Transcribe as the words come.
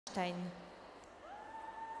Karlstejn.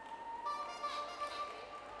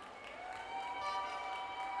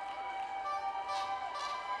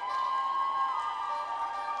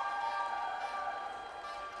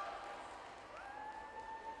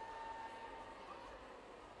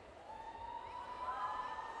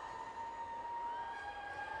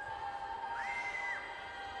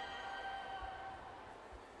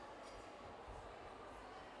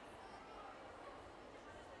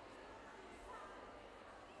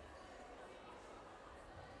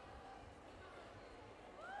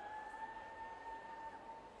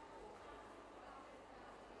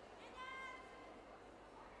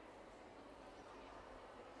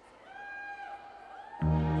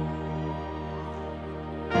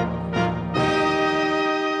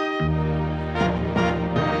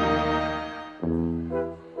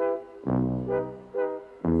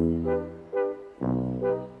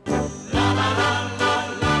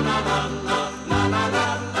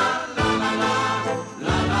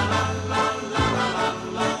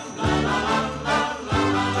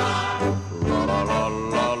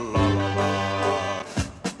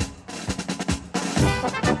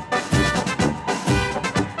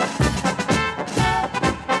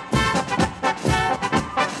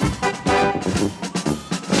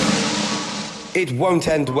 It won't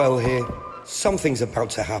end well here. Something's about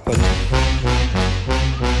to happen.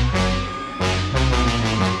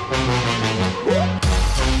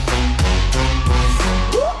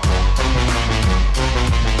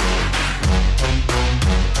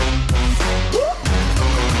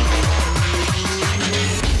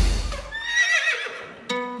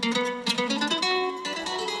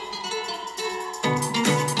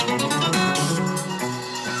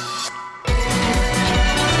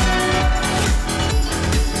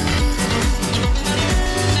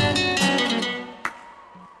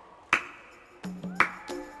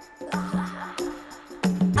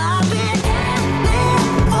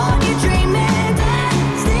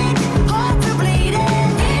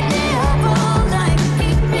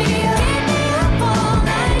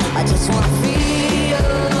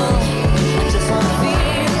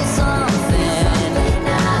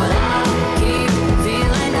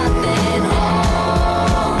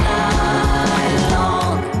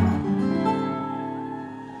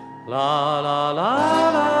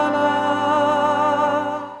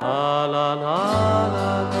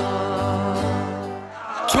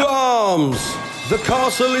 To arms! The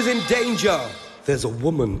castle is in danger. There's a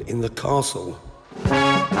woman in the castle.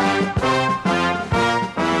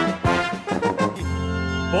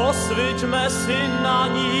 Posviďme si na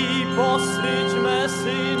ní, posviďme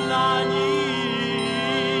si na ní.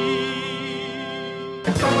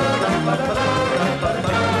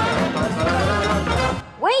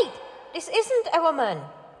 Wait! This isn't a woman.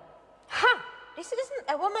 Ha! This isn't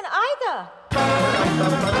a woman either.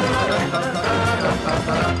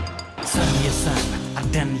 Sen je sen a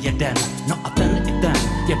den je den, no a ten i ten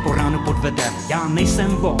je po ránu podveden. Já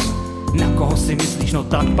nejsem on, na koho si myslíš, no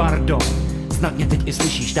tak pardon, snad mě teď i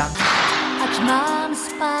slyšíš, tak? Ať mám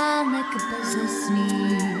spánek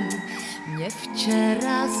bezesný, mě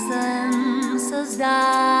včera jsem se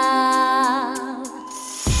zdál.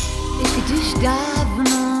 I když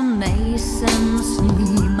dávno nejsem s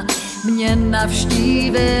ním, mě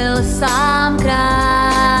navštívil sám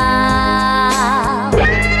král.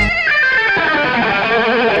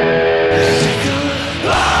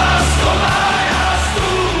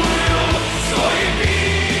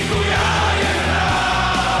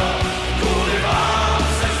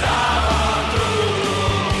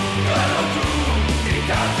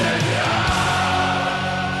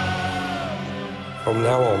 From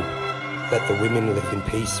now on, let the women live in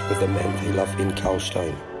peace with the men they love in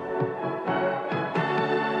Karlstejn.